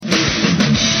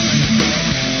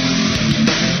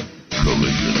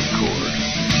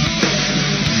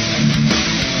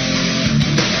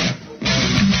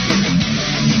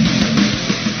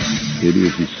it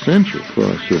is essential for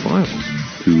our survival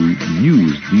to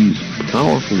use these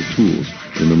powerful tools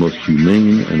in the most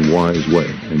humane and wise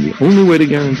way. And the only way to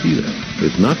guarantee that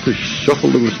is not to shuffle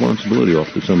the responsibility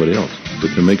off to somebody else,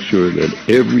 but to make sure that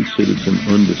every citizen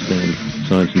understands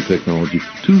science and technology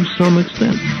to some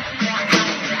extent.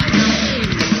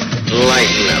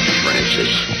 Lighten up,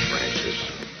 Francis.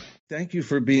 Thank you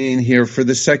for being here for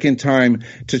the second time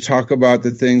to talk about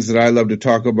the things that I love to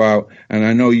talk about, and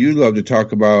I know you love to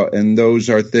talk about, and those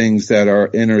are things that are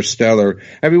interstellar.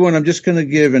 Everyone, I'm just going to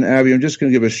give, and Abby, I'm just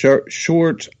going to give a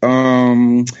short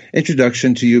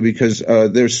introduction to you because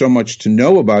there's so much to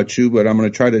know about you, but I'm going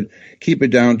to try to keep it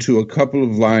down to a couple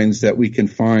of lines that we can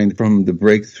find from the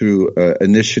Breakthrough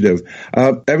Initiative.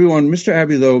 Everyone, Mr.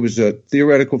 Avi Loeb is a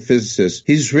theoretical physicist.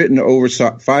 He's written over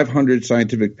 500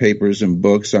 scientific papers and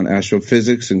books on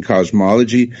astrophysics and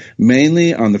cosmology,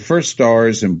 mainly on the first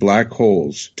stars and black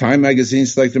holes. Time magazine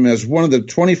selected him as one of the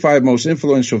 25 most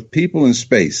influential people in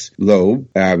space. Loeb,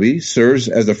 Avi, serves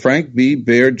as the Frank B.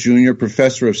 Baird Jr.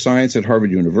 Professor of Science at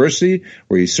Harvard University,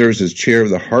 where he serves as chair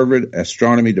of the Harvard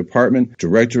Astronomy Department,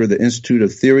 director of the Institute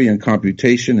of Theory and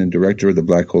Computation, and director of the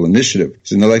Black Hole Initiative.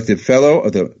 He's an elected fellow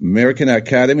of the American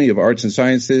Academy of Arts and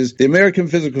Sciences, the American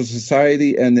Physical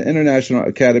Society, and the International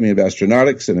Academy of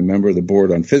Astronautics, and a member of the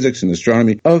Board on Physics and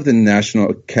Astronomy of the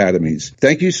National Academies.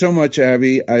 Thank you so much,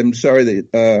 Abby. I'm sorry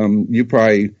that you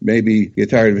probably maybe get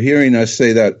tired of hearing us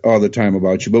say that all the time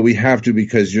about you, but we have to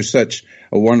because you're such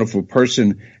a wonderful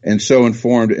person and so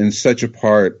informed and such a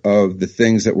part of the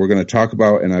things that we're going to talk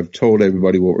about. And I've told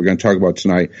everybody what we're going to talk about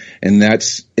tonight, and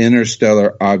that's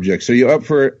interstellar objects. Are you up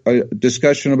for a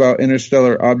discussion about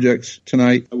interstellar objects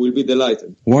tonight? I will be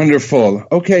delighted. Wonderful.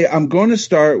 Okay, I'm going to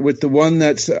start with the one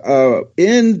that's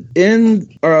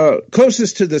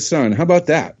closest to the sun. How about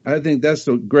that? I think that's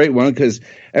a great one because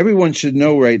everyone should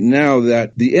know right now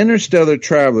that the interstellar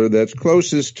traveler that's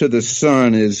closest to the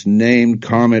sun is named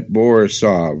Comet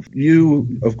Borisov.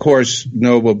 You, of course,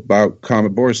 know about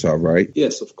Comet Borisov, right?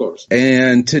 Yes, of course.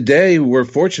 And today we're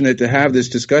fortunate to have this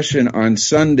discussion on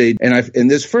Sunday. And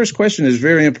this first question is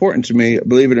very important to me,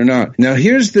 believe it or not. Now,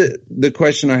 here's the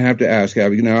question I have to ask,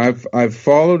 Abby. Now, I've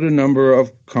followed a number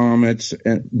of comets,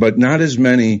 but not as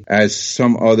many as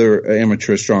some other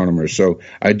amateur astronomers. So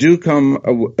I do come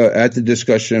at the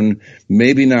discussion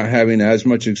maybe not having as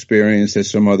much experience as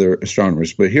some other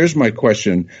astronomers. But here's my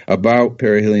question about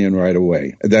perihelion right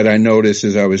away that I noticed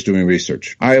as I was doing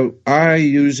research. I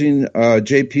using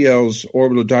JPL's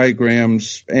orbital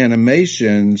diagrams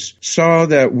animations, saw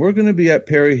that we're going to be at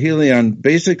perihelion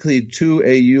basically 2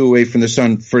 AU away from the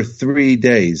sun for 3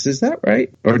 days. Is that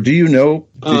right? Or do you know?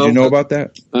 Did you know about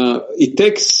that? It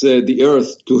takes the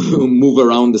Earth to move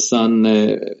around the sun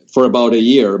for about a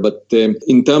year, but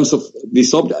in terms of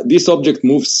this object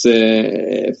moves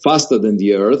faster than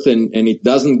the Earth, and it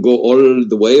doesn't go all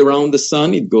the way around the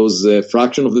sun. It goes a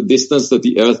fraction of the distance that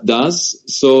the Earth does.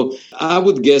 So I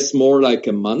would guess more like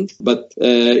a month, but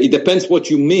it depends what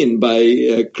you mean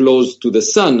by close to the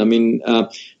sun. I mean,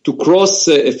 to cross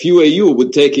a few AU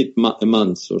would take it a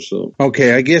month or so.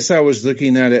 Okay, I guess I was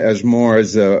looking at it as more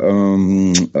as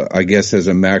as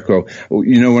a macro.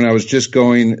 You know, when I was just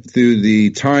going through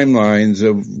the timelines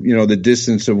of, you know, the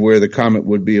distance of where the comet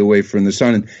would be away from the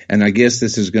sun, and I guess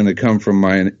this is going to come from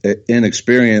my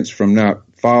inexperience from not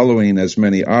following as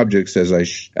many objects as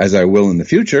I will in the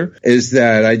future, is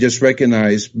that I just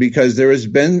recognize, because there has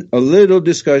been a little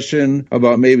discussion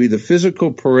about maybe the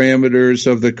physical parameters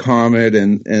of the comet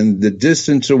and the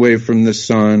distance away from the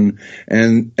sun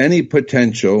and any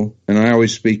potential, and I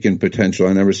always speak in potential,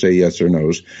 I never say yes or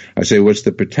no's. I say what's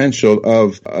the potential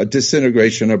of a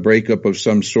disintegration, a breakup of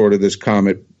some sort of this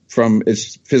comet from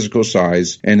its physical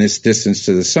size and its distance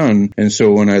to the sun. And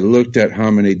so when I looked at how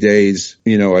many days,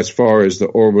 you know, as far as the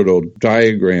orbital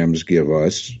diagrams give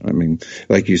us, I mean,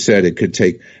 like you said, it could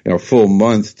take a full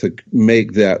month to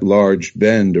make that large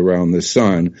bend around the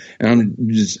sun. And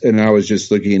I was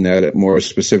just looking at it more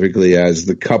specifically as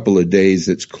the couple of days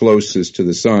that's closest to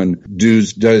the sun.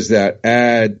 Does that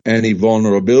add any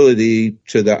vulnerability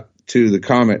to the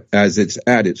comet as it's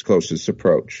at its closest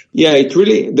approach? Yeah,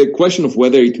 the question of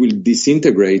whether it will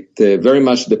disintegrate very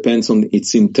much depends on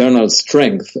its internal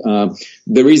strength.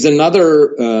 There is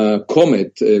another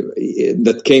comet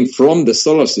that came from the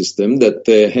solar system that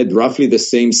had roughly the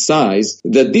same size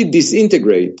that did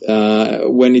disintegrate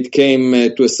when it came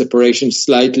to a separation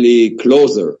slightly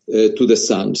closer to the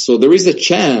sun. So there is a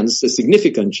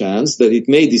significant chance that it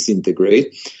may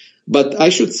disintegrate. But I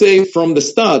should say from the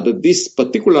start that this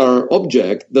particular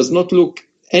object does not look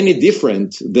any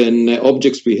different than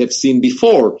objects we have seen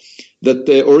before that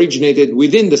originated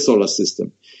within the solar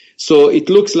system. So it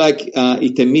looks like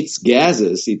it emits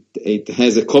gases. It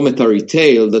has a cometary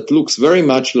tail that looks very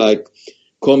much like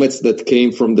comets that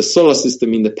came from the solar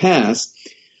system in the past.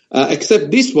 Except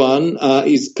this one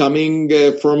is coming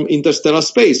from interstellar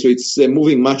space, so it's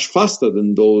moving much faster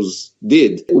than those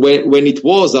did. When it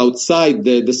was outside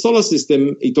the solar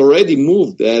system, it already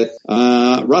moved at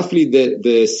roughly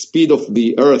the speed of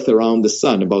the Earth around the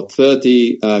Sun, about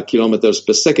 30 kilometers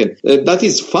per second. That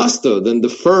is faster than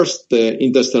the first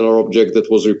interstellar object that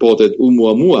was reported,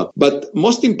 Oumuamua. But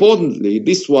most importantly,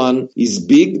 this one is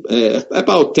big,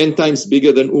 about 10 times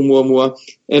bigger than Oumuamua,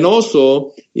 and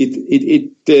also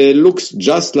it looks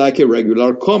just like a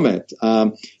regular comet,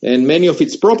 and many of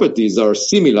its properties are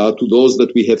similar to those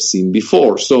that we have seen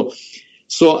before. So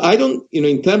I don't,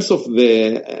 in terms of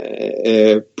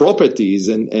the properties,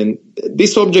 and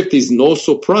this object is no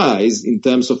surprise in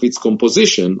terms of its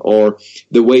composition or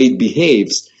the way it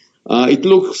behaves. It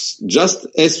looks just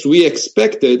as we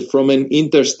expected from an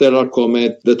interstellar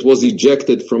comet that was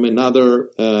ejected from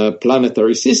another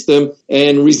planetary system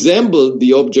and resembled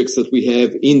the objects that we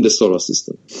have in the solar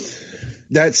system.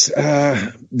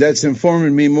 That's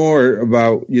informing me more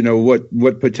about,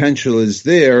 what potential is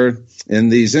there in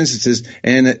these instances.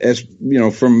 And as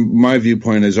from my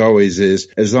viewpoint, as always, is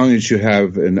as long as you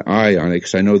have an eye on it,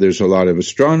 because I know there's a lot of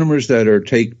astronomers that are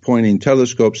pointing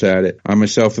telescopes at it. I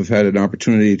myself have had an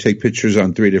opportunity to take pictures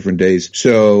on 3 different days.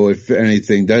 So if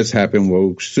anything does happen,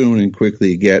 we'll soon and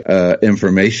quickly get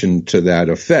information to that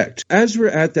effect. As we're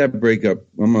at that breakup,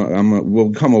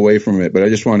 we'll come away from it, but I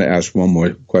just want to ask one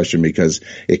more question because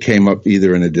it came up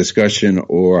either in a discussion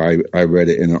or I read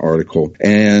it in an article.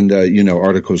 And,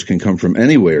 articles can come from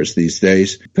anywhere these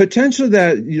days. Potential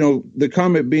that, the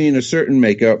comet being a certain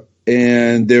makeup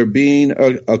and there being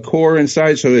a core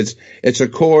inside. So it's a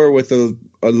core with a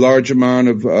large amount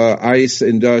of ice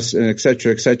and dust and et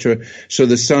cetera, so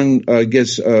the sun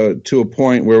gets to a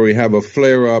point where we have a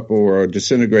flare-up or a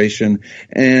disintegration,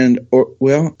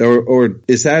 or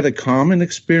is that a common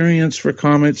experience for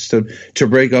comets to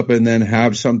break up and then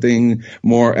have something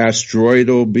more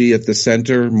asteroidal be at the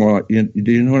center? More, do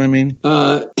you know what I mean?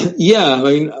 Yeah,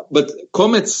 but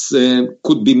comets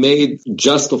could be made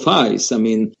just of ice.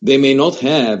 They may not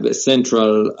have a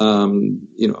central,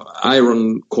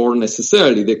 iron core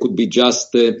necessarily. They could be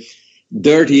just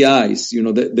dirty ice.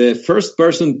 The first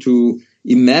person to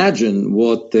imagine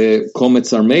what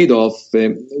comets are made of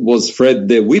was Fred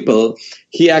Whipple.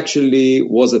 He actually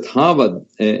was at Harvard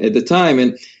at the time.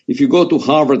 And if you go to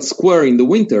Harvard Square in the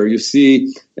winter, you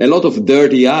see a lot of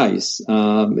dirty ice.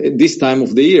 This time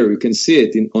of the year, you can see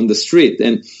it on the street.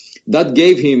 And that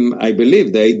gave him, I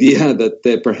believe, the idea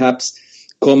that perhaps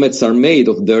comets are made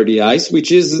of dirty ice,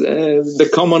 which is the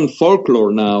common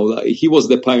folklore now. He was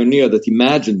the pioneer that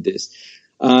imagined this.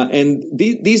 And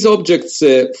these objects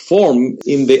form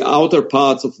in the outer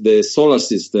parts of the solar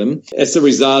system as a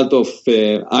result of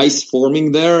ice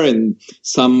forming there, and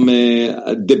some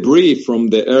debris from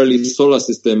the early solar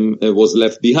system was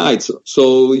left behind.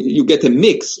 So you get a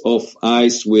mix of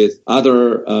ice with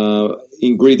other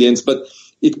ingredients, but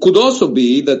it could also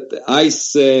be that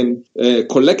ice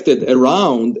collected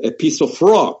around a piece of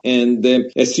rock, and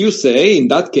as you say, in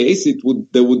that case,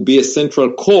 there would be a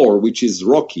central core which is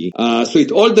rocky. So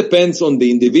it all depends on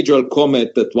the individual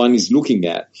comet that one is looking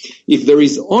at. If there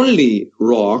is only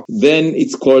rock, then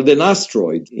it's called an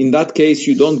asteroid. In that case,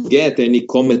 you don't get any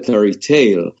cometary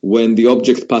tail when the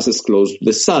object passes close to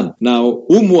the sun. Now,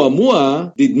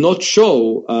 Oumuamua did not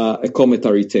show a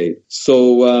cometary tail,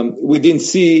 so we didn't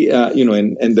see,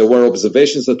 and there were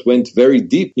observations that went very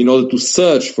deep in order to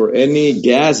search for any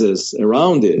gases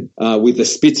around it with the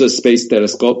Spitzer Space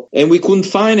Telescope, and we couldn't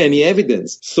find any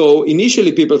evidence. So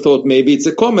initially people thought maybe it's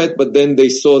a comet, but then they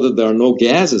saw that there are no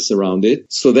gases around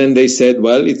it. So then they said,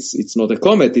 well, it's not a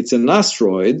comet, it's an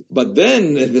asteroid. But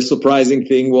then the surprising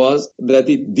thing was that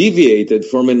it deviated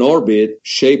from an orbit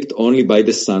shaped only by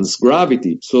the sun's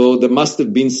gravity. So there must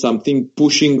have been something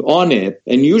pushing on it,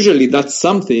 and usually that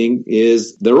something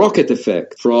is the rocket effect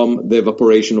from the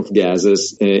evaporation of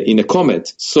gases in a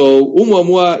comet. So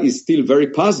Oumuamua is still very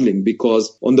puzzling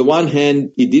because on the one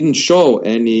hand, it didn't show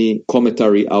any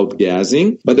cometary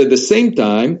outgassing, but at the same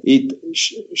time, it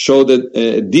showed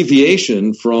a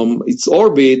deviation from its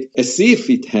orbit as if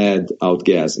it had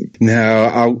outgassing.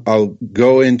 Now, I'll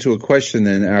go into a question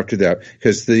then after that,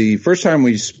 because the first time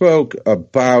we spoke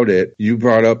about it, you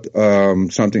brought up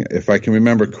something, if I can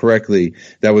remember correctly,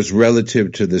 that was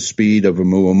relative to the speed of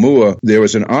Oumuamua. There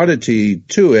was an oddity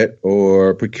to it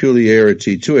or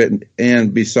peculiarity to it,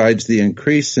 and besides the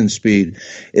increase in speed,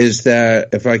 is that,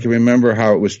 if I can remember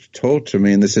how it was told to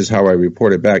me, and this is how I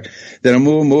reported back, that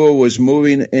Oumuamua was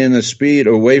moving in a speed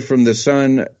away from the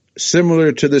sun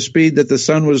similar to the speed that the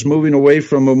sun was moving away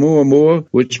from Oumuamua,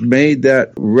 which made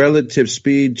that relative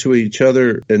speed to each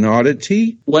other an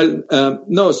oddity? Well,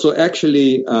 no. So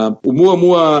actually,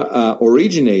 Oumuamua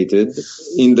originated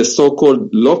in the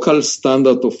so-called local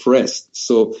standard of rest.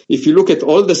 So if you look at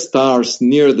all the stars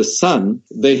near the sun,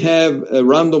 they have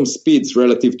random speeds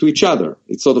relative to each other.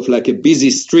 It's sort of like a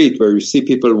busy street where you see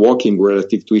people walking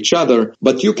relative to each other,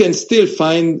 but you can still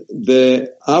find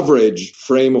the average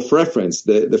frame of reference,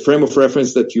 the frame of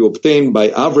reference that you obtain by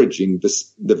averaging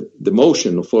the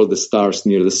motion of all the stars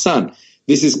near the sun.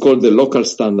 This is called the local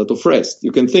standard of rest.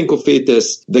 You can think of it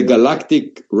as the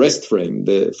galactic rest frame,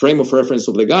 the frame of reference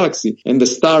of the galaxy, and the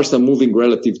stars are moving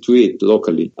relative to it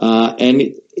locally.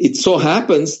 And it so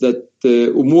happens that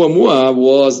Oumuamua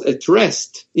was at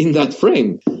rest in that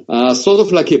frame, sort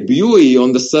of like a buoy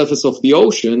on the surface of the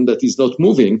ocean that is not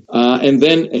moving, and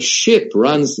then a ship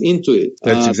runs into it.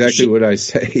 That's exactly what I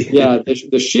say. Yeah,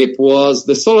 the ship was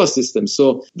the solar system.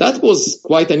 So that was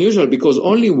quite unusual because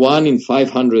only 1 in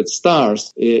 500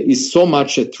 stars is so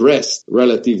much at rest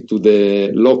relative to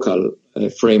the local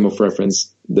frame of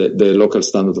reference, the local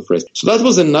standard of rest. So that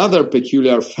was another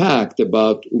peculiar fact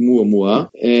about Oumuamua.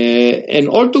 And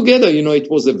altogether, it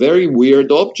was a very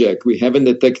weird object. We haven't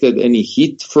detected any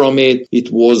heat from it. It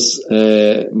was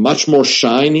much more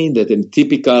shiny than a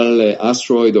typical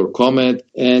asteroid or comet.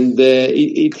 And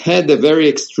it had a very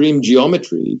extreme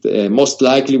geometry. It most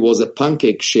likely was a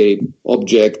pancake-shaped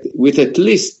object with at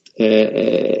least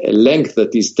a length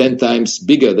that is 10 times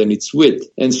bigger than its width.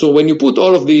 And so when you put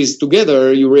all of these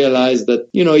together, you realize that,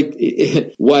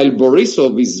 while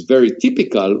Borisov is very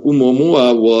typical,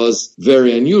 Oumuamua was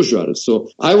very unusual. So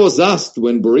I was asked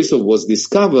when Borisov was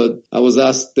discovered,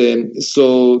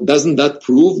 so doesn't that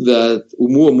prove that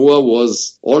Oumuamua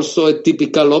was also a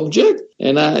typical object?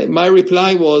 And my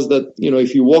reply was that,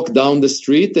 if you walk down the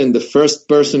street and the first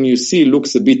person you see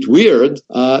looks a bit weird,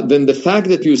 then the fact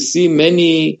that you see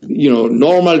many,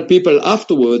 normal people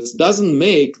afterwards doesn't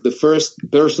make the first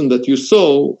person that you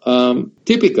saw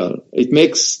typical. It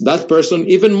makes that person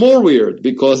even more weird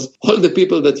because all the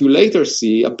people that you later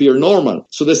see appear normal.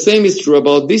 So the same is true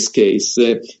about this case.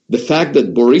 The fact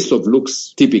that Borisov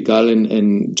looks typical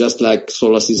and just like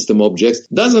solar system objects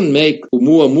doesn't make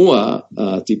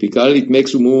Oumuamua typical. It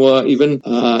makes Oumuamua even,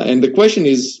 and the question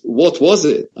is, what was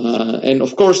it? And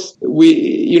of course,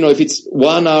 if it's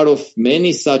one out of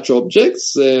many such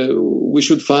objects, we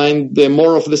should find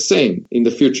more of the same in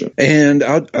the future. And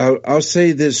I'll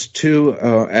say this too,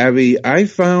 Avi, I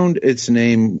found its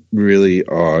name really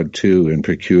odd too and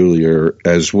peculiar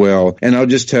as well. And I'll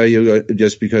just tell you,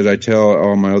 just because I tell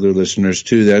all my other listeners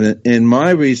too, that in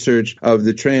my research of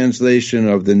the translation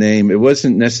of the name, it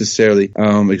wasn't necessarily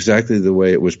exactly the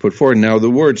way it was put forward. Now, the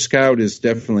word scout is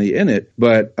definitely in it,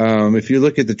 but if you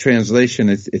look at the translation,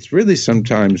 it's really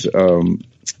sometimes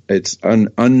it's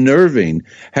unnerving.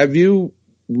 Have you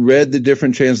read the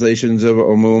different translations of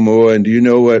Oumuamua, and do you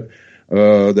know what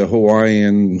the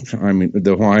Hawaiian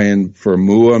for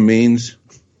Mua means?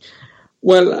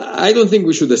 Well, I don't think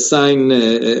we should assign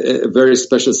a very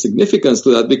special significance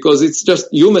to that because it's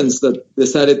just humans that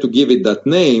decided to give it that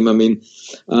name. I mean,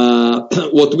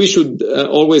 what we should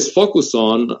always focus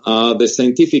on are the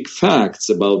scientific facts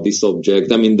about this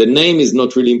object. I mean, the name is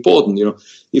not really important.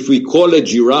 If we call a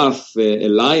giraffe a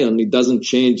lion, it doesn't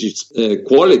change its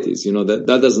qualities.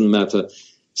 That doesn't matter.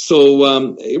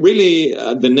 So really,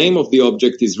 the name of the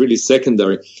object is really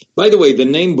secondary. By the way, the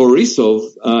name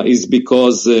Borisov is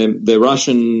because the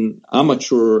Russian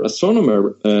amateur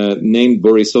astronomer named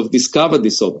Borisov discovered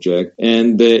this object.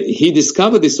 And he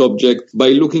discovered this object by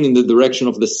looking in the direction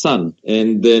of the sun.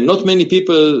 And not many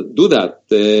people do that,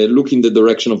 look in the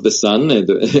direction of the sun.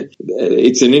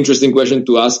 It's an interesting question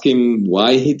to ask him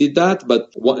why he did that.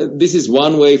 But this is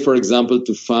one way, for example,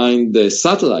 to find the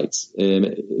satellites.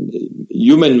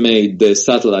 Human-made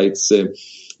satellites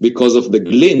because of the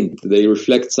glint. They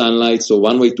reflect sunlight, so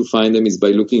one way to find them is by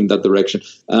looking in that direction.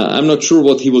 I'm not sure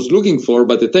what he was looking for,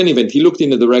 but at any event, he looked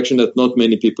in a direction that not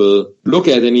many people look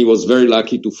at, and he was very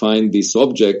lucky to find this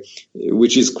object,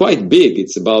 which is quite big.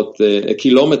 It's about a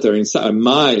kilometer in size, a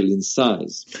mile in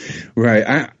size.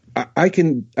 Right. I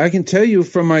can tell you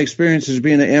from my experience as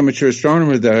being an amateur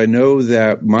astronomer that I know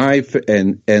that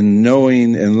and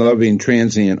knowing and loving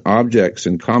transient objects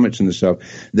and comets and stuff,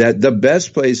 that the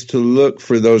best place to look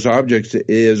for those objects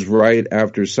is right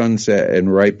after sunset and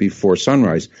right before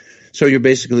sunrise. So you're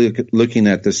basically looking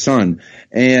at the sun.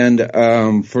 And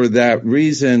for that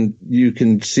reason, you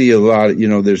can see a lot,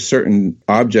 there's certain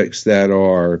objects that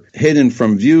are hidden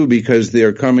from view because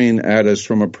they're coming at us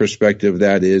from a perspective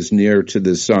that is near to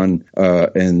the sun,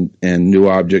 and new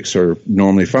objects are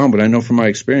normally found. But I know from my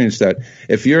experience that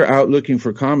if you're out looking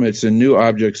for comets and new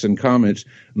objects and comets,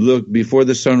 look right before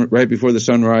the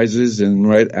sun rises and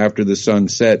right after the sun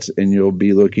sets, and you'll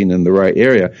be looking in the right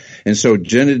area. And so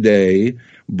Gennady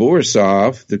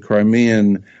Borisov, the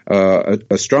Crimean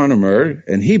astronomer,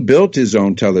 and he built his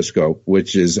own telescope,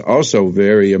 which is also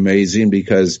very amazing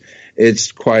because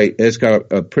it's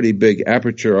got a pretty big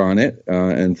aperture on it.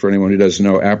 And for anyone who doesn't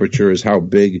know, aperture is how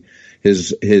big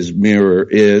his mirror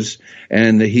is.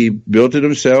 And he built it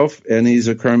himself, and he's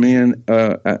a Crimean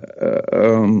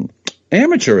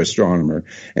amateur astronomer.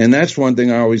 And that's one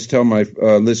thing I always tell my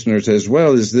listeners as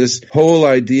well, is this whole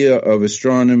idea of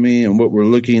astronomy and what we're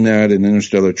looking at in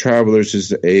Interstellar Travelers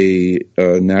is a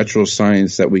natural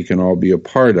science that we can all be a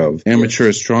part of. Amateur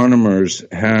astronomers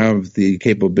have the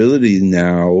capability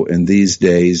now in these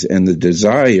days and the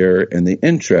desire and the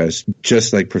interest,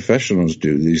 just like professionals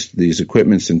do, these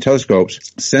equipments and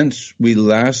telescopes. Since we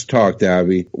last talked,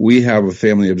 Avi, we have a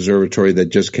family observatory that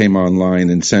just came online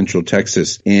in Central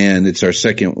Texas, and it's our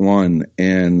second one,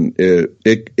 and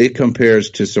it compares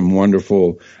to some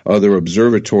wonderful other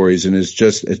observatories, and is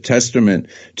just a testament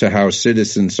to how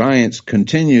citizen science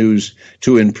continues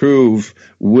to improve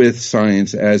with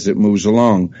science as it moves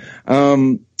along.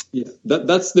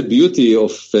 That's the beauty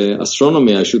of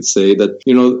astronomy, I should say, that,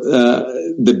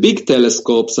 the big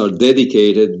telescopes are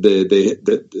dedicated.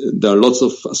 There are lots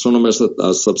of astronomers that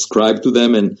are subscribed to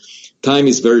them, and time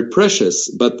is very precious.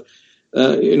 But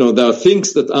there are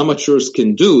things that amateurs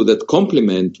can do that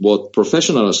complement what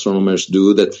professional astronomers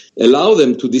do, that allow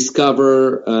them to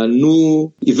discover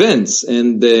new events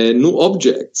and new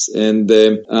objects. And,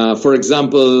 for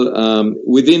example,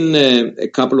 within a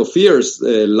couple of years,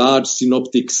 a large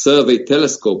synoptic survey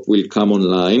telescope will come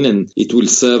online, and it will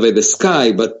survey the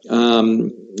sky. But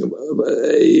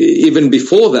even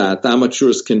before that,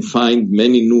 amateurs can find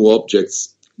many new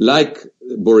objects, like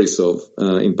Borisov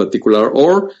in particular,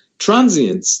 or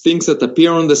transients, things that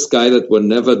appear on the sky that were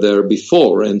never there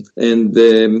before. And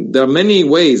there are many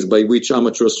ways by which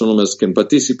amateur astronomers can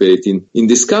participate in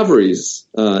discoveries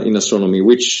in astronomy,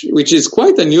 which is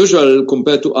quite unusual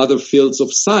compared to other fields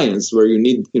of science where you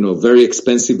need, very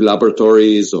expensive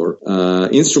laboratories or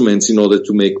instruments in order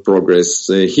to make progress.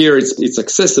 Here it's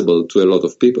accessible to a lot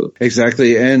of people.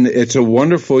 Exactly. And it's a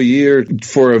wonderful year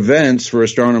for events for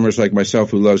astronomers like myself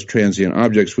who loves transient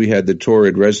objects. We had the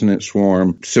Taurid resonance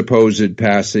swarm supposed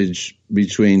passage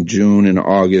between June and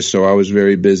August, so I was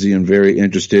very busy and very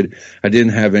interested. I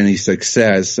didn't have any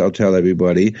success, I'll tell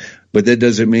everybody, but that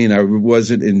doesn't mean I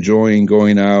wasn't enjoying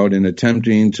going out and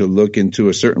attempting to look into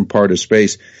a certain part of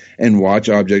space and watch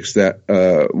objects that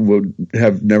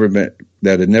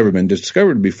had never been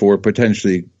discovered before,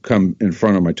 potentially come in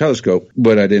front of my telescope,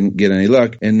 but I didn't get any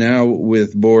luck. And now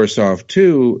with Borisov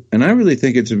 2, and I really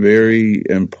think it's a very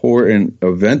important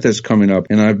event that's coming up.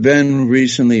 And I've been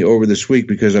recently over this week,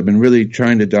 because I've been really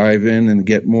trying to dive in and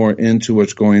get more into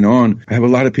what's going on. I have a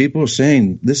lot of people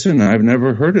saying, listen, I've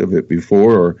never heard of it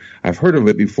before, or I've heard of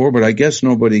it before, but I guess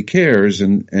nobody cares,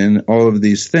 and all of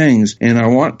these things. And I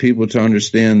want people to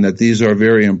understand that these are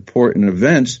very important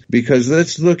events, because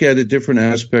let's look at a different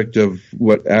aspect of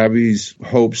what Avi's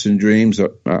hopes and dreams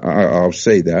are, I'll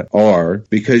say that, are,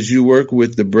 because you work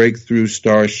with the Breakthrough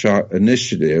Starshot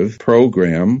Initiative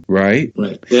program, right?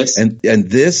 Right. Yes. And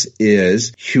this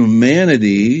is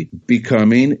humanity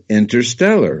becoming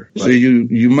interstellar. Right. So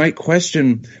you might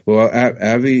question, well,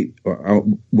 Avi,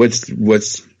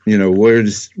 what's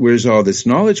where's all this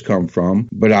knowledge come from?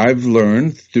 But I've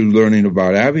learned through learning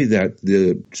about Avi that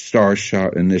the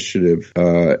Starshot Initiative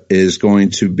is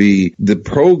going to be the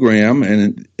program,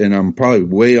 and I'm probably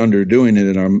way underdoing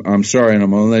it, and I'm sorry, and I'm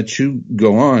going to let you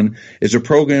go on. It's a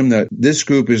program that this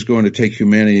group is going to take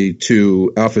humanity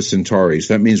to Alpha Centauri.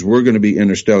 So that means we're going to be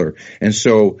interstellar. And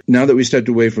so now that we stepped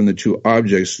away from the two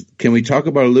objects, can we talk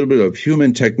about a little bit of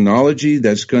human technology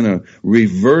that's going to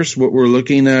reverse what we're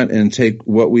looking at and take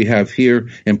what we have here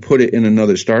and put it in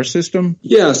another star system?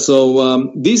 Yeah,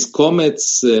 so these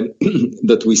comets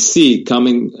that we see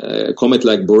coming, a comet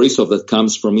like Borisov that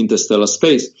comes from interstellar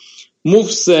space,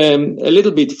 moves a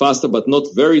little bit faster, but not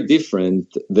very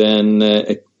different than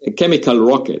a chemical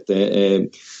rocket, a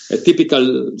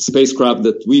typical spacecraft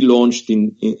that we launched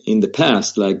in the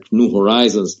past, like New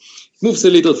Horizons. Moves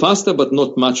a little faster, but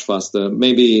not much faster,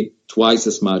 maybe twice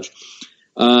as much.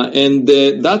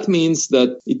 That means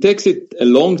that it takes it a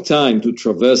long time to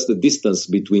traverse the distance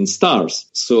between stars.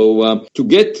 So to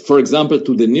get, for example,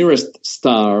 to the nearest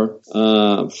star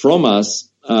from us,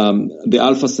 the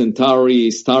Alpha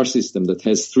Centauri star system that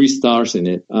has 3 stars in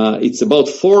it, it's about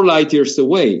 4 light years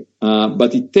away.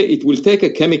 But it will take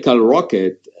a chemical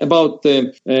rocket about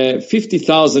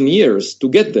 50,000 years to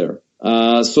get there.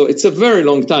 So it's a very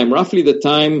long time, roughly the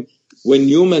time when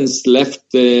humans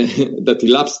left, that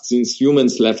elapsed since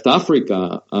humans left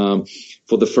Africa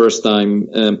for the first time.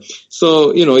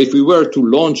 So, if we were to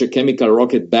launch a chemical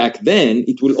rocket back then,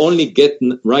 it will only get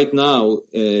right now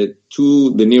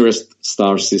to the nearest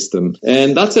star system.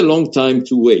 And that's a long time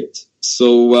to wait.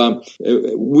 So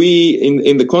we,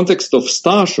 in the context of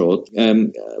Starshot,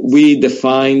 we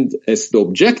defined as the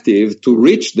objective to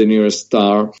reach the nearest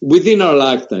star within our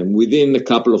lifetime, within a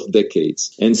couple of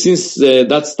decades. And since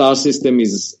that star system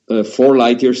is 4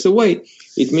 light years away,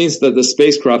 it means that the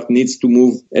spacecraft needs to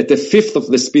move at 1/5 of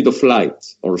the speed of light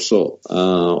or so,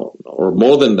 or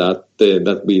more than that.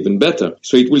 That'd be even better.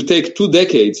 So it will take 2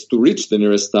 decades to reach the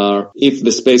nearest star if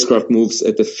the spacecraft moves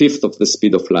at 1/5 of the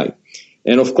speed of light.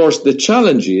 And of course, the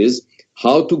challenge is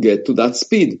how to get to that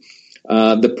speed.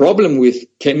 The problem with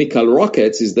chemical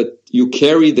rockets is that you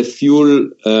carry the fuel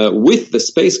with the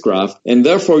spacecraft, and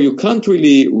therefore you can't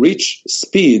really reach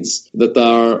speeds that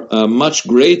are much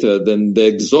greater than the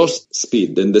exhaust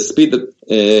speed, than the speed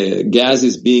that gas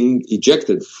is being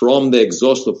ejected from the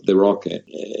exhaust of the rocket.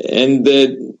 And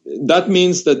that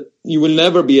means that you will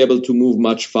never be able to move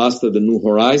much faster than New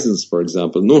Horizons, for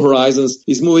example. New Horizons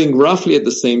is moving roughly at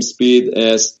the same speed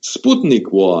as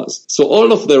Sputnik was. So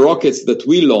all of the rockets that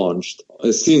we launched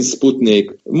since Sputnik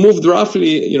moved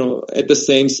roughly, at the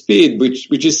same speed,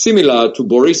 which is similar to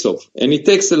Borisov. And it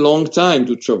takes a long time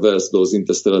to traverse those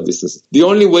interstellar distances. The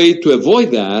only way to avoid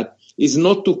that is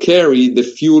not to carry the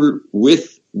fuel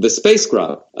with the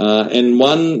spacecraft. And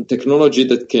one technology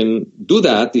that can do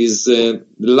that is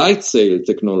light sail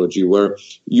technology, where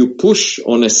you push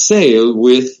on a sail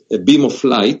with a beam of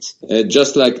light,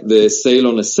 just like the sail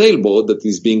on a sailboat that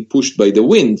is being pushed by the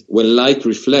wind. When light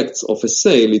reflects off a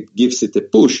sail, it gives it a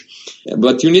push.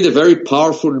 But you need a very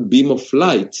powerful beam of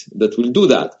light that will do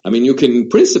that. I mean, you can in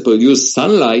principle use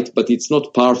sunlight, but it's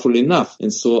not powerful enough.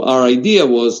 And so our idea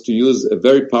was to use a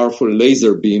very powerful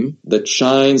laser beam that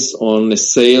shines on a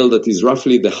sail that is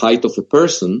roughly the height of a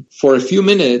person for a few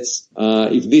minutes.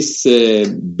 If this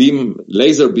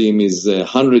laser beam is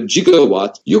 100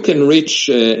 gigawatt, you can reach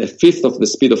 1/5 of the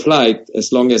speed of light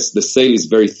as long as the sail is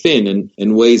very thin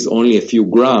and weighs only a few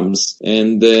grams.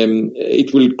 And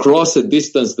it will cross a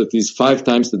distance that is 5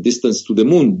 times the distance to the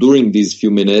moon during these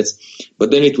few minutes,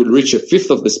 but then it will reach 1/5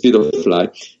 of the speed of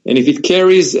light. And if it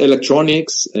carries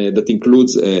electronics that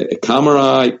includes a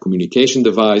camera, a communication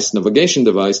device, navigation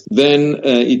device, then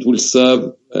it will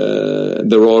serve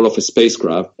the role of a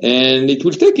spacecraft, and it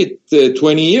will take it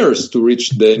 20 years to reach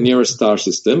the nearest star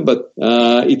system, but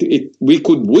we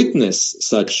could witness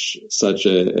such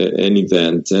an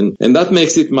event, and that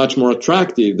makes it much more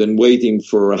attractive than waiting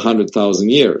for 100,000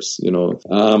 years,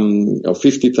 or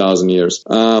 50,000 years.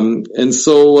 And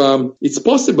so it's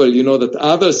possible, that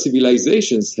other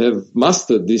civilizations have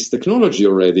mastered this technology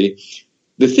already.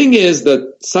 The thing is that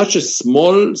such a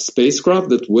small spacecraft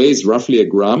that weighs roughly a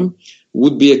gram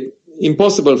would be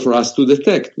impossible for us to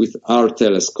detect with our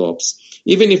telescopes.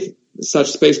 Even if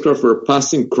such spacecraft were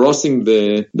crossing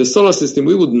the solar system,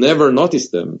 we would never notice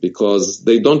them because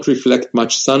they don't reflect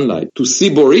much sunlight. To see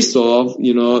Borisov,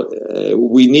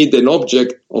 we need an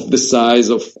object of the size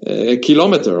of a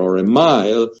kilometer or a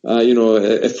mile,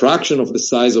 a fraction of the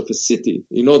size of a city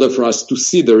in order for us to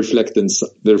see the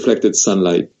reflected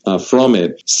sunlight from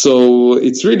it. So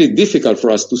it's really difficult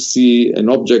for us to see an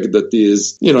object that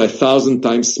is, 1,000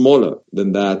 times smaller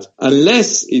than that,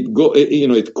 unless it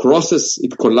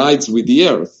collides with the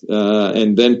Earth,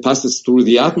 and then passes through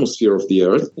the atmosphere of the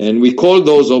Earth. And we call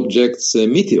those objects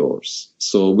meteors.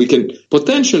 So we can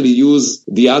potentially use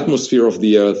the atmosphere of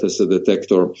the Earth as a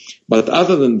detector. But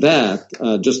other than that,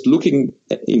 just looking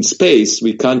in space,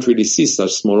 we can't really see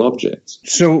such small objects.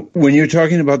 So when you're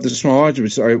talking about the small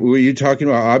objects, were you talking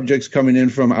about objects coming in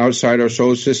from outside our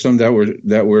solar system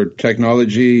that were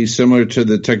technology similar to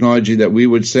the technology that we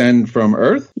would send from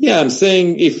Earth? Yeah, I'm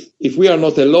saying if we are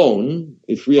not alone,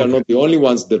 if we are not the only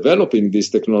ones developing this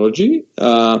technology,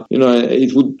 I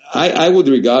would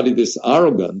regard it as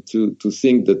arrogant to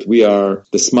think that we are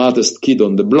the smartest kid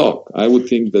on the block. I would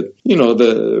think that,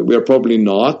 we are probably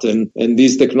not, and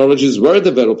these technologies were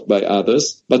developed by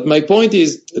others. But my point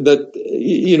is that,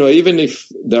 even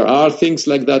if there are things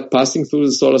like that passing through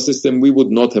the solar system, we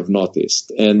would not have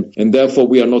noticed. And therefore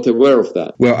we are not aware of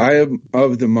that. Well, I am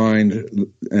of the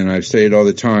mind, and I say it all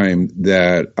the time,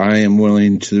 that I am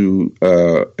willing to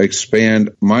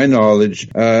expand my knowledge,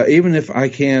 even if I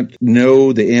can't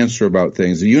know the answer about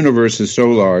things. The universe is so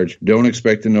large. Don't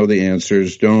expect to know the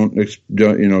answers. Don't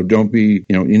be,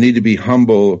 you need to be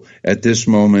humble at this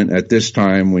moment, at this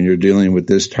time, when you're dealing with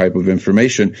this type of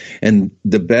information. And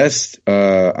the best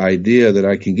idea that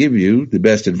I can give you, the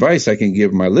best advice I can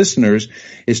give my listeners,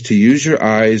 is to use your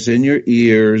eyes and your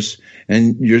ears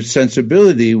and your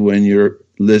sensibility when you're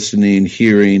listening,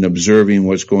 hearing, observing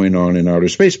what's going on in outer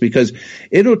space, because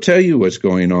it'll tell you what's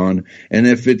going on. And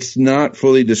if it's not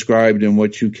fully described in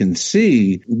what you can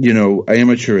see,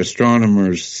 amateur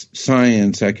astronomers,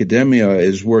 science, academia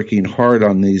is working hard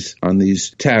on these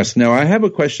tasks. Now, I have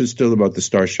a question still about the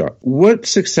Starshot. What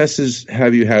successes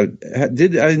have you had?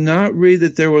 Did I not read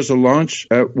that there was a launch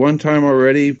at one time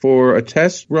already for a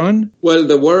test run? Well,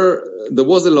 there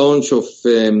was a launch of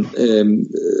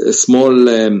a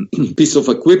small piece of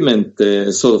equipment,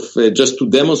 just to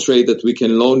demonstrate that we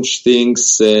can launch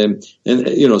things, and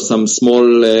some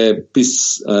small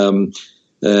piece of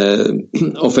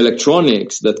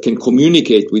electronics that can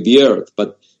communicate with the Earth,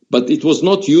 but it was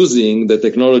not using the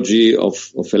technology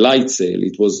of a light sail.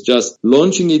 It was just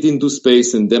launching it into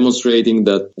space and demonstrating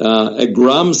that a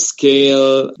gram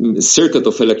scale circuit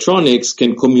of electronics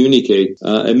can communicate,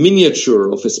 a miniature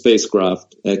of a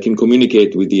spacecraft can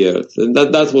communicate with the Earth. And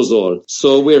that was all.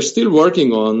 So we are still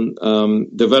working on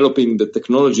developing the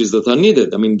technologies that are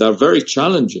needed. I mean, they're very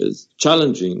challenging.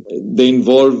 They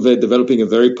involve developing a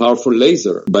very powerful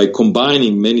laser by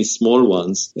combining many small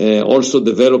ones, also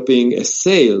developing a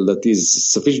sail that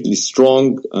is sufficiently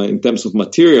strong in terms of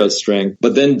material strength,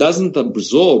 but then doesn't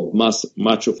absorb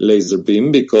much of laser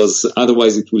beam, because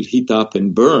otherwise it will heat up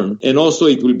and burn. And also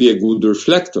it will be a good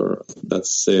reflector.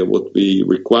 That's what we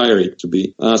require it to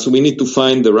be. So we need to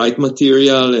find the right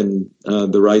material and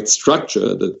the right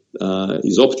structure that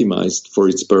is optimized for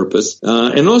its purpose.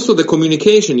 And also the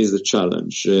communication is a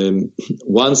challenge.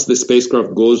 Once the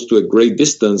spacecraft goes to a great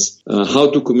distance,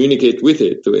 how to communicate with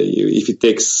it. If it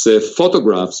takes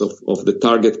photographs of the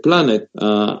target planet,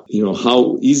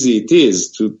 how easy it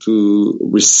is to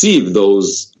receive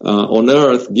those on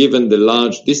Earth, given the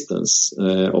large distance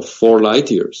of 4 light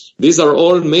years. These are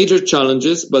all major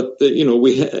challenges, but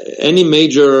any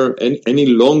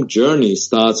long journey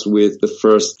starts with the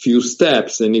first few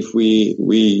steps, and if we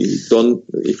will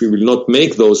not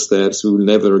make those steps, we will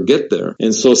never get there.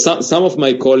 And so some of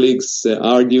my colleagues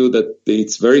argue that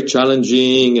it's very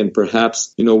challenging, and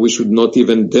perhaps we should not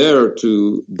even dare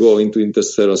to go into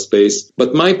interstellar space.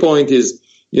 But my point is,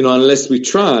 unless we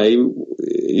try,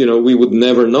 we would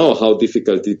never know how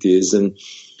difficult it is. And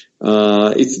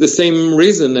it's the same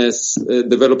reason as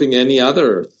developing any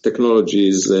other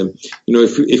technologies.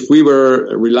 If we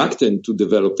were reluctant to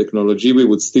develop technology, we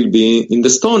would still be in the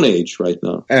Stone Age right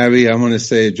now. Abby, I'm going to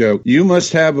say a joke. You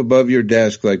must have above your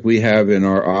desk, like we have in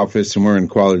our office, and we're in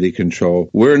quality control,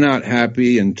 we're not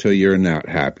happy until you're not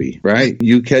happy, right?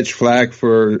 You catch flack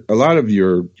for a lot of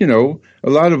your, a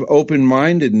lot of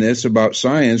open-mindedness about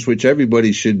science, which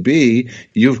everybody should be.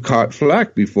 You've caught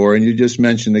flack before, and you just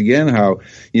mentioned again how,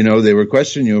 they were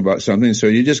questioning you about something, so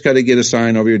you just got to get a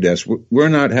sign over your desk. We're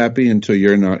not happy until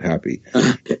you're not happy.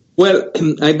 Well,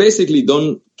 I basically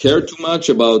don't care too much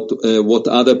about what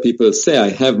other people say. I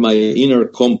have my inner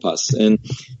compass, and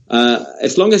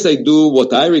as long as I do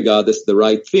what I regard as the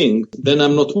right thing, then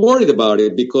I'm not worried about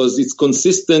it, because it's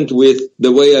consistent with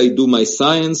the way I do my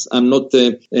science. I'm not,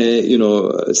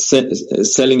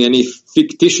 selling any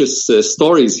fictitious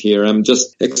stories here. I'm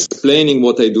just explaining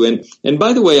what I do. And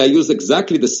by the way, I use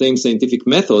exactly the same scientific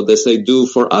method as I do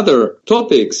for other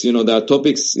topics. There are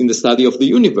topics in the study of the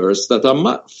universe that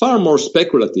are far more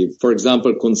speculative. For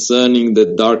example, concerning the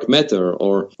dark matter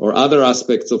or other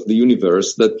aspects of the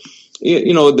universe that,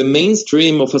 the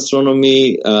mainstream of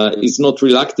astronomy is not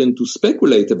reluctant to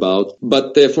speculate about,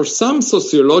 but for some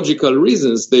sociological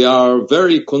reasons, they are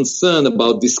very concerned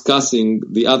about discussing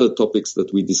the other topics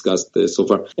that we discussed so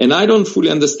far. And I don't fully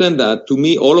understand that. To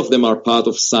me, all of them are part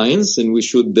of science, and we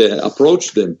should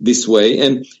approach them this way.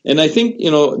 And I think,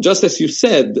 just as you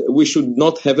said, we should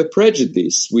not have a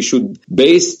prejudice. We should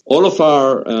base all of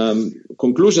our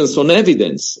conclusions on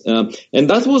evidence. And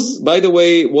that was, by the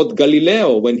way, what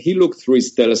Galileo, when he looked looked through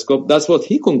his telescope, that's what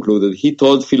he concluded. He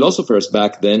told philosophers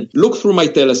back then, look through my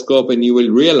telescope and you will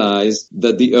realize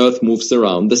that the Earth moves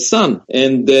around the sun.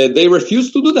 And they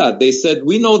refused to do that. They said,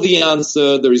 we know the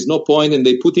answer, there is no point, and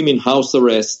they put him in house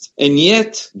arrest. And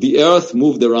yet the Earth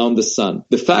moved around the sun.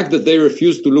 The fact that they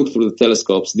refused to look through the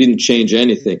telescopes didn't change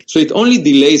anything. So it only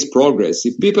delays progress.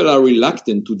 If people are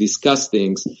reluctant to discuss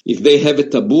things, if they have a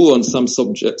taboo on some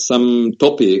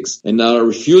topics and are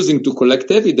refusing to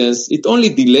collect evidence, it only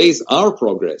delays our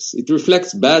progress. It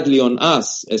reflects badly on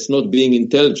us as not being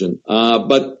intelligent.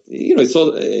 But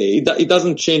it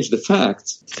doesn't change the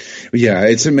facts. Yeah,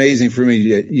 it's amazing for me.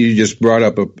 You just brought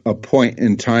up a point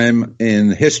in time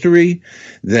in history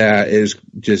that is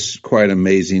just quite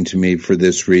amazing to me for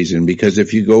this reason. Because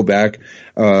if you go back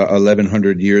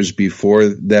 1,100 years before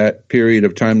that period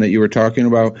of time that you were talking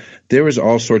about, there was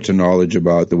all sorts of knowledge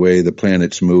about the way the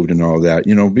planets moved and all that.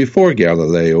 Before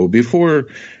Galileo, before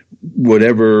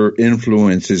whatever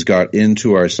influences got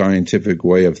into our scientific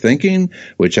way of thinking,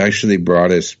 which actually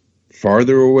brought us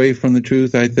farther away from the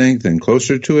truth, I think, than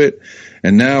closer to it.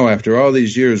 And now, after all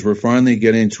these years, we're finally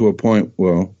getting to a point,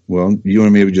 well, you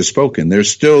and me have just spoken.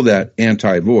 There's still that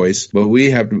anti-voice, but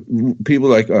we have people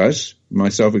like us,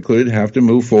 myself included, have to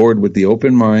move forward with the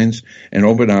open minds and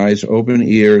open eyes, open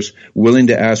ears, willing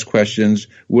to ask questions,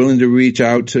 willing to reach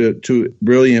out to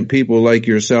brilliant people like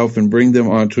yourself and bring them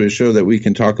onto a show that we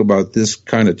can talk about this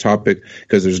kind of topic,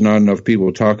 because there's not enough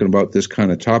people talking about this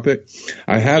kind of topic.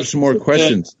 I have some more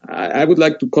questions. I would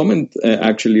like to comment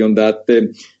actually on that.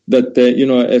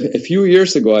 A few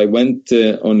years ago, I went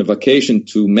on a vacation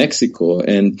to Mexico,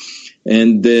 and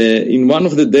in one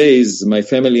of the days, my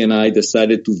family and I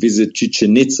decided to visit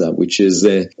Chichen Itza, which is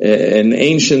an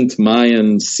ancient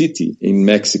Mayan city in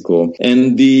Mexico.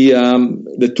 And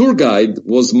the tour guide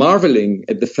was marveling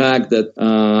at the fact that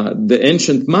the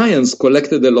ancient Mayans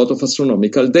collected a lot of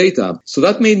astronomical data. So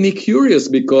that made me curious,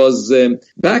 because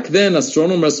back then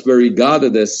astronomers were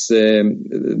regarded as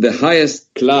the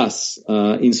highest class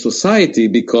in society,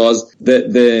 because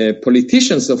the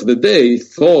politicians of the day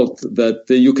thought that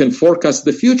you can forecast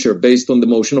the future based on the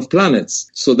motion of planets.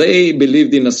 So they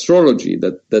believed in astrology,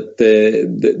 that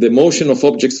the motion of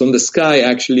objects on the sky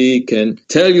actually can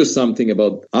tell you something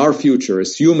about our future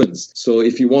as humans. So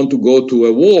if you want to go to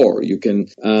a war, you can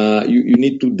you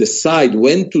need to decide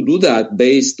when to do that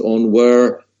based on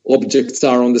where objects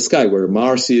are on the sky, where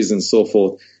Mars is and so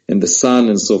forth, and the sun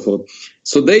and so forth.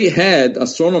 So they had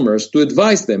astronomers to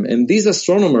advise them, and these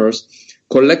astronomers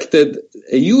collected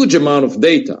a huge amount of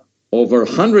data over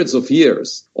hundreds of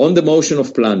years on the motion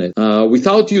of planets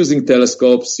without using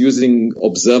telescopes, using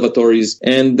observatories.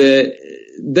 And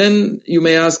then you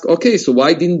may ask, okay, so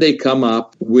why didn't they come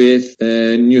up with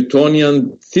a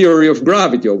Newtonian theory of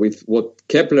gravity, or with what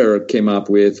Kepler came up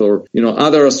with, or,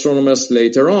 other astronomers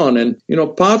later on? And,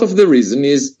 part of the reason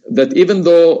is that even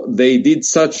though they did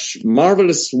such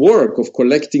marvelous work of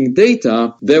collecting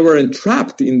data, they were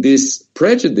entrapped in this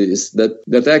prejudice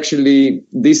that actually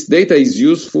this data is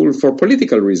useful for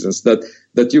political reasons,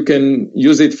 that you can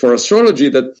use it for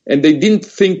astrology, and they didn't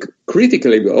think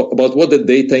critically about what the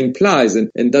data implies,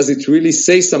 and does it really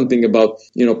say something about,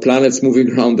 planets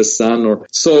moving around the sun? Or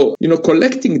so,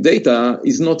 collecting data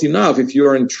is not enough if you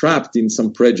are entrapped in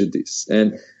some prejudice.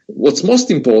 And what's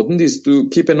most important is to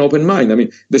keep an open mind. I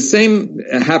mean, the same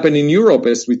happened in Europe,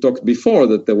 as we talked before,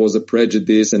 that there was a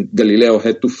prejudice and Galileo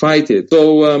had to fight it.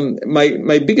 So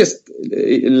my biggest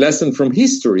lesson from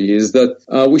history is that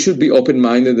we should be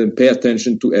open-minded and pay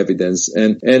attention to evidence,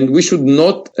 and we should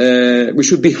not we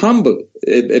should be humble.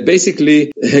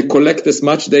 Basically collect as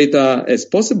much data as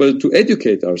possible to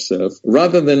educate ourselves,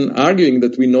 rather than arguing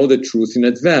that we know the truth in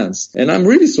advance. And I'm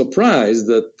really surprised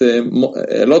that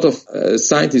a lot of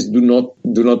scientists do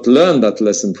not learn that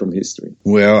lesson from history.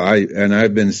 Well,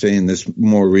 I've been saying this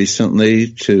more recently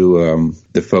to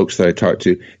the folks that I talk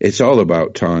to. It's all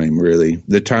about time, really.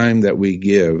 The time that we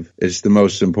give is the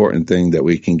most important thing that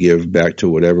we can give back to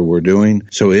whatever we're doing.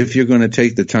 So if you're going to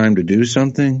take the time to do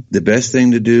something, the best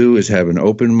thing to do is have an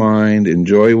open mind,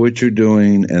 enjoy what you're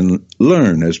doing, and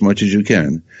learn as much as you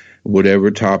can. Whatever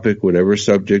topic, whatever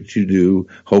subject you do,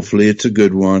 hopefully it's a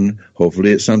good one.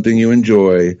 Hopefully it's something you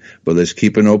enjoy, but let's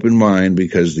keep an open mind,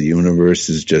 because the universe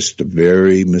is just a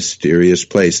very mysterious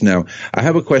place. Now, I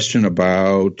have a question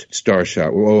about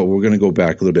starshot. We're going to go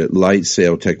back a little bit. Light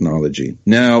sail technology.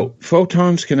 Now,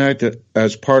 photons can act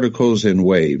as particles and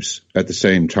waves at the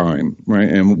same time, right?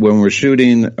 And when we're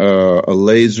shooting a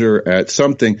laser at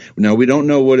something, now we don't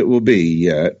know what it will be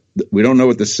yet. We don't know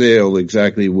what the sail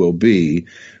exactly will be.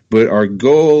 but our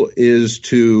goal is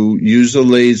to use a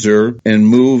laser and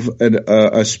move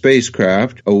a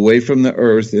spacecraft away from the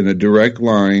Earth in a direct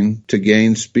line to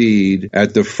gain speed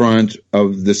at the front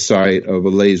of the site of a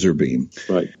laser beam.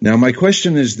 Right. Now, my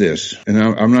question is this, and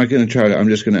I'm not going to try to, I'm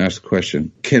just going to ask the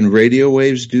question. Can radio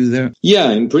waves do that? Yeah,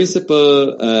 in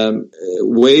principle,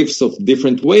 waves of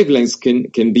different wavelengths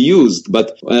can be used,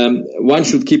 but one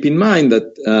should keep in mind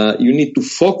that you need to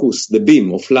focus the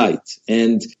beam of light,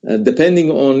 and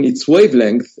depending on its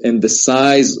wavelength and the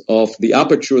size of the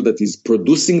aperture that is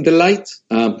producing the light,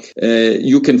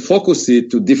 you can focus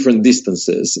it to different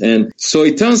distances. And so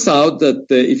it turns out that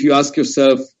if you ask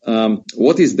yourself,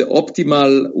 what is the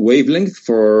optimal wavelength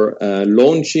for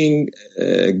launching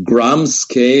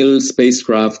gram-scale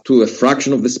spacecraft to a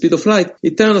fraction of the speed of light?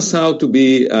 It turns out to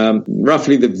be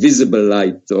roughly the visible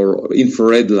light or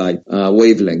infrared light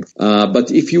wavelength.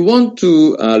 But if you want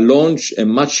to launch a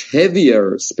much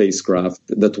heavier spacecraft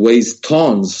that weighs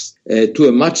tons to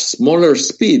a much smaller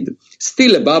speed,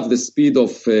 still above the speed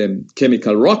of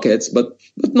chemical rockets, but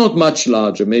not much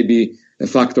larger, maybe a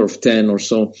factor of 10 or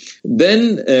so,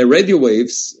 then radio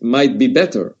waves might be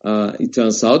better, it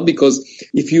turns out, because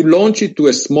if you launch it to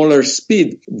a smaller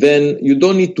speed, then you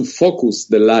don't need to focus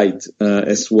the light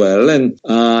as well. And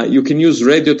you can use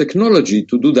radio technology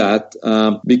to do that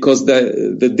because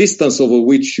the distance over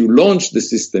which you launch the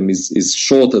system is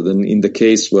shorter than in the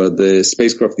case where the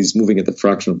spacecraft is moving at a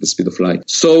fraction of the speed of light.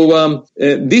 So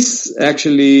this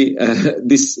actually,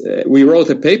 we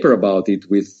wrote a paper about it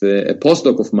with a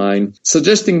postdoc of mine,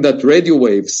 suggesting that radio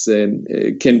waves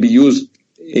can be used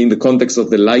in the context of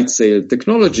the light sail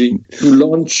technology to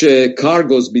launch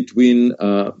cargoes between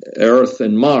Earth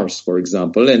and Mars, for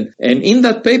example. And in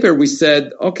that paper, we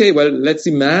said, okay, well, let's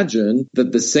imagine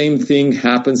that the same thing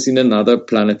happens in another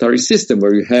planetary system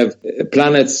where you have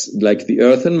planets like the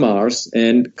Earth and Mars,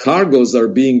 and cargoes are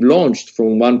being launched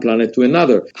from one planet to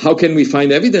another. How can we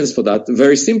find evidence for that?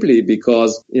 Very simply,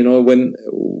 because,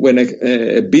 when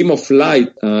a beam of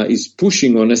light is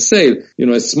pushing on a sail,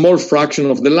 a small fraction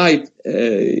of the light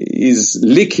is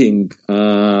leaking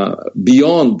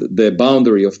beyond the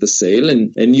boundary of the sail,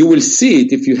 and you will see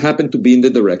it if you happen to be in the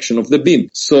direction of the beam.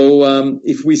 So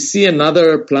if we see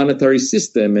another planetary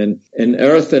system and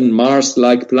Earth and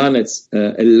Mars-like planets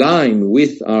align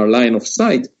with our line of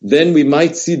sight, then we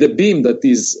might see the beam that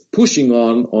is pushing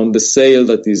on the sail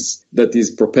that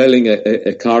is propelling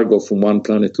a cargo from one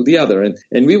planet to the other.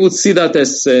 And we would see that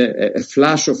as a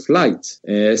flash of light,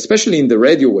 especially in the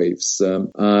radio waves.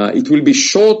 It will be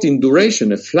short in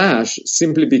duration, a flash,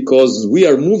 simply because we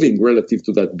are moving relative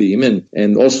to that beam,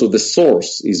 and also the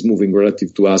source is moving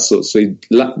relative to us. So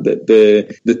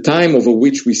the time over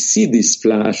which we see this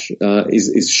flash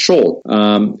is short.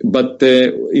 But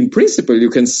in principle, you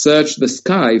can search the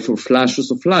sky for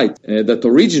flashes of light that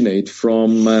originate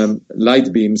from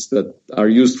light beams that are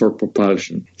used for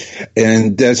propulsion.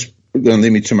 And that's going to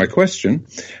lead me to my question,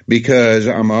 because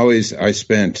I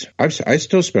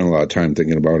still spend a lot of time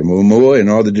thinking about Oumuamua and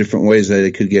all the different ways that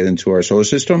it could get into our solar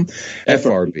system.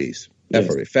 FRBs. Yes.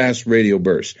 FRB, fast radio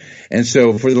bursts. And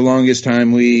so for the longest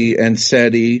time and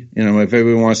SETI, if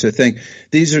everyone wants to think,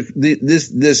 this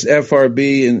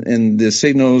FRB and the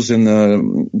signals and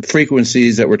the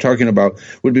frequencies that we're talking about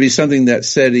would be something that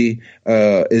SETI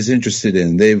is interested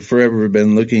in. They've forever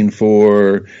been looking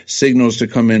for signals to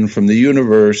come in from the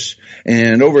universe,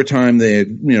 and over time they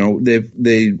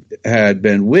had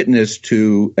been witness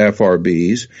to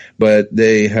FRBs, but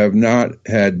they have not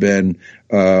had been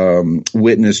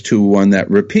witness to one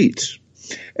that repeats.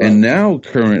 And now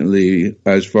currently,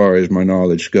 as far as my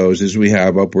knowledge goes, is we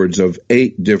have upwards of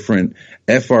 8 different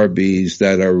FRBs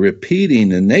that are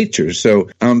repeating in nature. So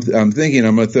I'm thinking,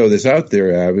 I'm going to throw this out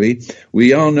there, Abby.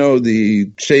 We all know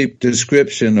the shape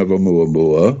description of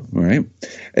Oumuamua, right?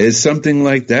 Is something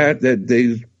like that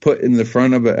they put in the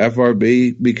front of a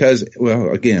FRB? Because,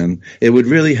 well, again, it would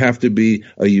really have to be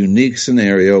a unique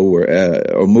scenario where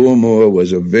Oumuamua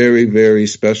was a very, very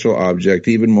special object,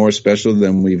 even more special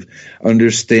than we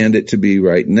understand it to be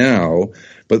right now.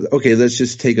 But okay, let's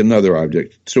just take another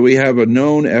object. So we have a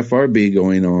known FRB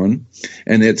going on,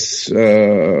 and it's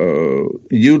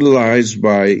utilized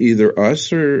by either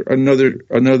us or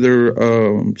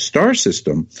another star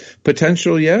system.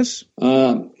 Potential, yes?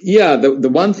 Yeah, the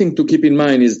one thing to keep in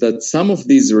mind is that some of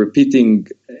these repeating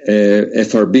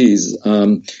FRBs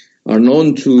are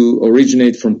known to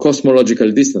originate from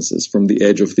cosmological distances from the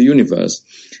edge of the universe.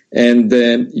 And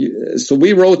so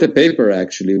we wrote a paper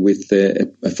actually with a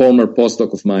former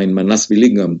postdoc of mine, Manasvi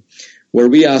Lingam, where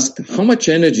we asked, how much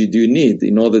energy do you need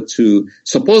in order to,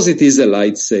 suppose it is a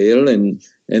light sail and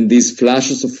and these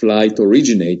flashes of light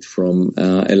originate from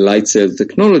a light sail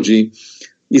technology,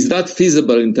 is that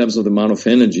feasible in terms of the amount of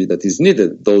energy that is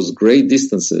needed, those great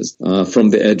distances from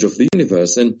the edge of the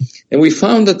universe? And we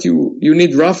found that you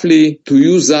need roughly to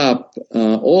use up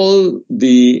all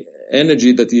the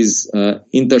energy that is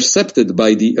intercepted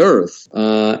by the Earth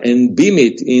and beam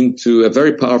it into a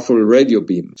very powerful radio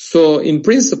beam. So in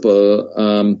principle,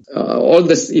 all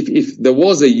this, if there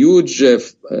was a huge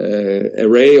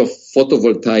array of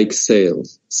photovoltaic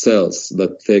cells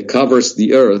that covers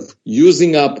the Earth,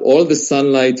 using up all the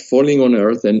sunlight falling on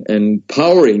Earth and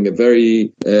powering a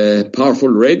very powerful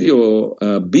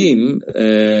radio beam,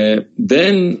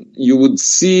 then you would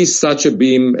see such a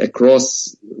beam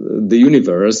across the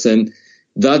universe, and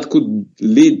that could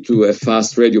lead to a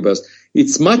fast radio burst.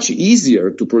 It's much easier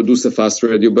to produce a fast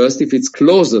radio burst if it's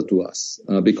closer to us,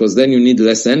 because then you need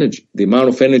less energy. The amount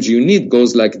of energy you need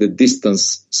goes like the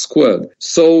distance squared.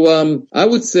 So I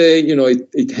would say,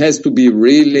 it has to be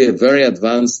really a very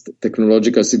advanced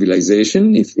technological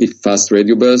civilization if fast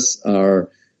radio bursts are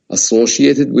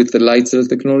associated with the light sail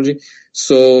technology.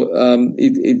 So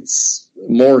it's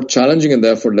more challenging and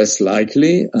therefore less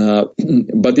likely,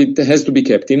 but it has to be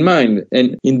kept in mind.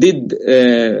 And indeed,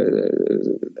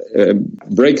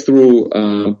 Breakthrough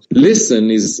Listen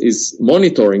is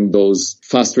monitoring those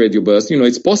fast radio bursts.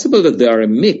 It's possible that they are a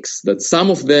mix, that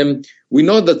some of them, we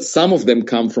know that some of them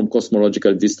come from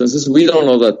cosmological distances. We don't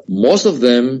know that most of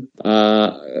them,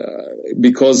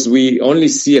 because we only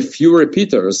see a few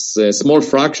repeaters, a small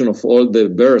fraction of all the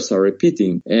bursts are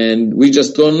repeating, and we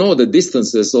just don't know the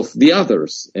distances of the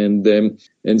others.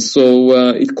 And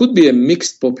so it could be a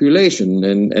mixed population,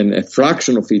 and a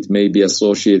fraction of it may be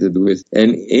associated with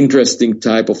an interesting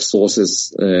type of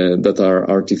sources that are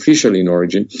artificial in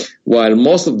origin, while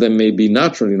most of them may be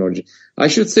natural in origin. I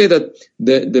should say that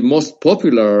the most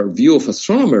popular view of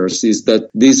astronomers is that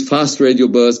these fast radio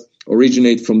bursts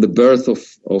originate from the birth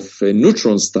of a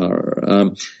neutron star,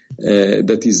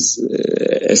 that is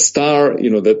a star,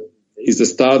 that is a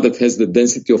star that has the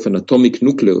density of an atomic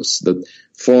nucleus that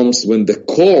forms when the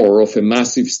core of a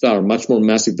massive star, much more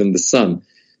massive than the sun,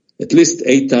 at least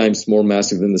 8 times more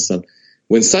massive than the sun.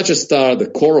 When such a star, the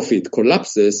core of it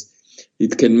collapses,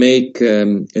 it can make a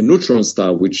neutron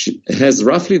star, which has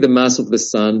roughly the mass of the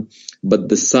sun, but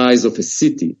the size of a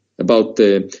city, about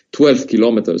 12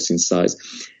 kilometers in size.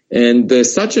 And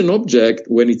such an object,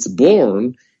 when it's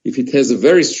born, if it has a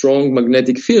very strong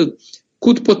magnetic field,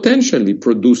 could potentially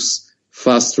produce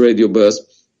fast radio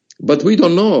bursts. But we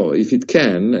don't know if it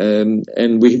can,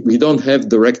 and we don't have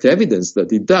direct evidence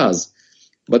that it does.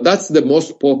 But that's the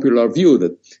most popular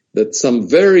view, that some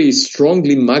very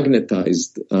strongly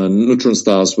magnetized neutron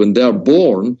stars, when they are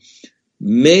born,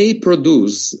 may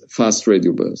produce fast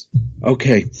radio bursts.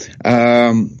 Okay.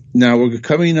 Now we're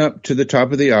coming up to the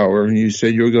top of the hour, and you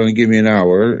said you were going to give me an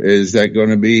hour. Is that going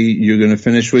to be, you're going to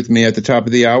finish with me at the top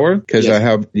of the hour? Because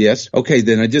yes. Yes. Okay,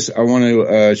 then I want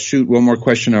to shoot one more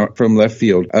question out from left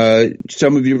field.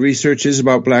 Some of your research is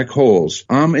about black holes.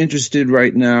 I'm interested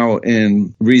right now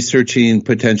in researching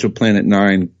potential Planet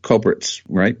 9 culprits,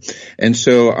 right? And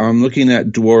so I'm looking at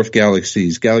dwarf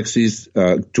galaxies,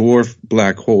 dwarf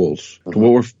black holes,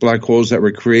 dwarf black holes that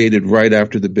were created right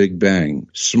after the Big Bang,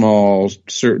 small,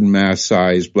 certain mass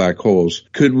size black holes.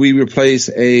 Could we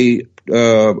replace a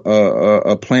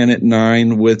Planet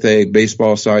 9 with a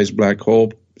baseball sized black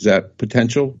hole? Is that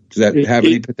potential? Does that have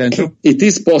any potential? It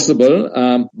is possible,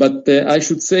 but I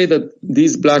should say that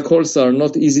these black holes are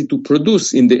not easy to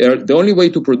produce in the air. The only way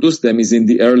to produce them is in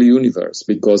the early universe,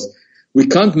 because we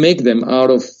can't make them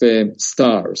out of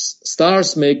stars.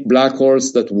 Stars make black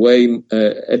holes that weigh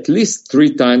at least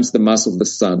 3 times the mass of the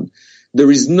sun. There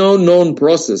is no known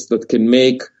process that can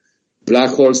make black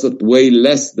holes that weigh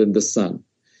less than the sun.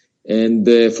 And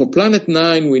for Planet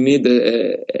 9, we need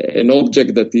an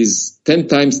object that is 10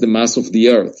 times the mass of the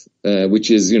Earth, which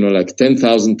is, like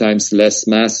 10,000 times less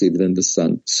massive than the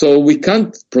sun. So we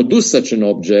can't produce such an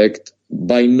object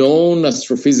by known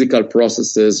astrophysical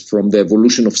processes from the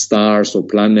evolution of stars or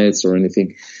planets or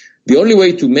anything. The only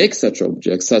way to make such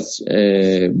objects, such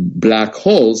black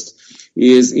holes,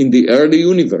 is in the early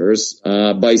universe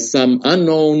by some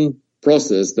unknown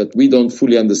process that we don't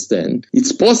fully understand.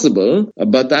 It's possible,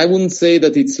 but I wouldn't say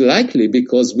that it's likely,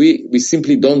 because we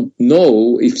simply don't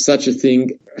know if such a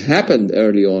thing happened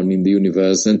early on in the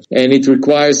universe, and it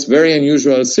requires very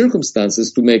unusual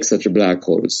circumstances to make such a black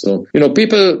hole. So,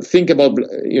 people think about,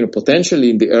 potentially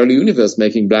in the early universe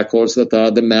making black holes that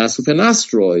are the mass of an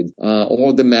asteroid,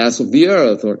 or the mass of the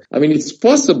Earth, it's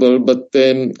possible, but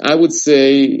I would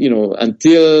say,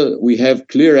 until we have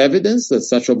clear evidence that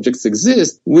such objects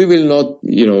exist, we will not,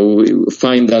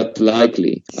 find that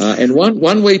likely. And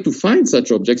one way to find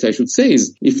such objects, I should say,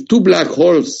 is if two black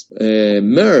holes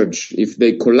merge, if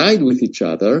they collide with each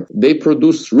other, they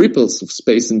produce ripples of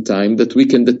space and time that we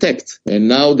can detect. And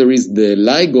now there is the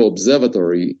LIGO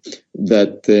observatory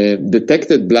that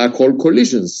detected black hole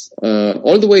collisions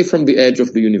all the way from the edge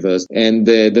of the universe. And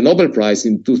the Nobel Prize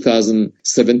in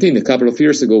 2017, a couple of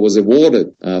years ago, was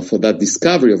awarded for that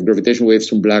discovery of gravitational waves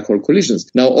from black hole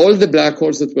collisions. Now, all the black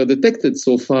holes that were detected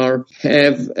so far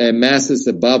have masses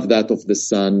above that of the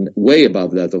sun, way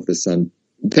above that of the sun,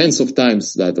 tens of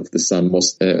times that of the sun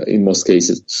in most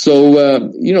cases.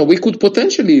 So, we could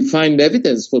potentially find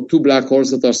evidence for two black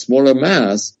holes that are smaller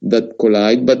mass that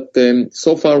collide, but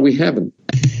so far we haven't.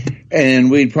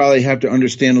 And we'd probably have to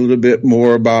understand a little bit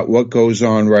more about what goes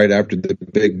on right after the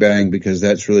Big Bang, because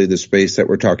that's really the space that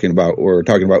we're talking about. We're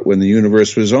talking about when the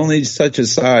universe was only such a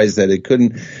size that it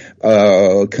couldn't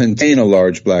contain a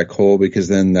large black hole, because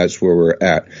then that's where we're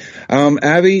at.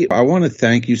 Avi, I want to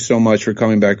thank you so much for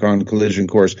coming back on Collision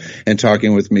Course and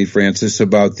talking with me, Francis,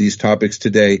 about these topics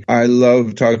today. I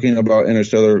love talking about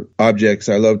interstellar objects.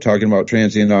 I love talking about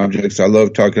transient objects. I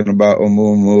love talking about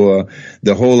Oumuamua,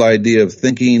 the whole idea of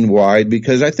thinking wide,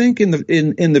 because I think in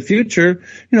the future,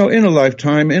 in a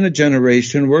lifetime, in a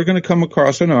generation, we're going to come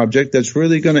across an object that's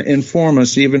really going to inform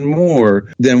us even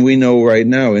more than we know right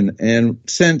now. And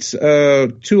since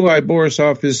 2I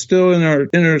Borisov is still in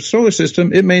our solar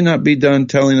system, it may not be done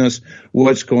telling us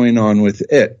what's going on with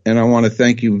it. And I want to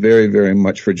thank you very, very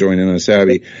much for joining us,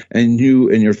 Avi, and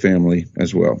you and your family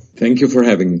as well. Thank you for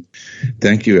having me.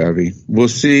 Thank you, Avi. We'll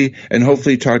see and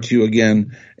hopefully talk to you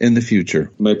again in the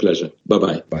future. My pleasure.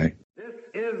 Bye-bye. Bye. This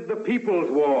is the people's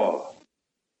war.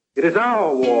 It is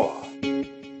our war.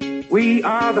 We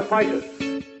are the fighters.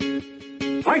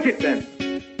 Fight it then.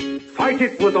 Fight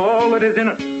it with all that is in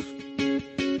us.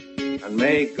 And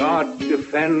may God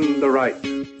defend the right.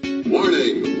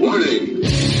 Warning! Warning! We've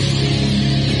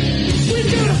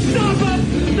got to stop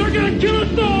them! They're going to kill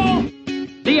us all!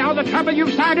 See how the trouble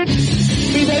you've started?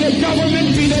 Be they a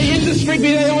government, be they industry,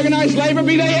 be they organized labor,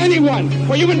 be they anyone,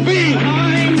 or human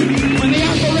beings.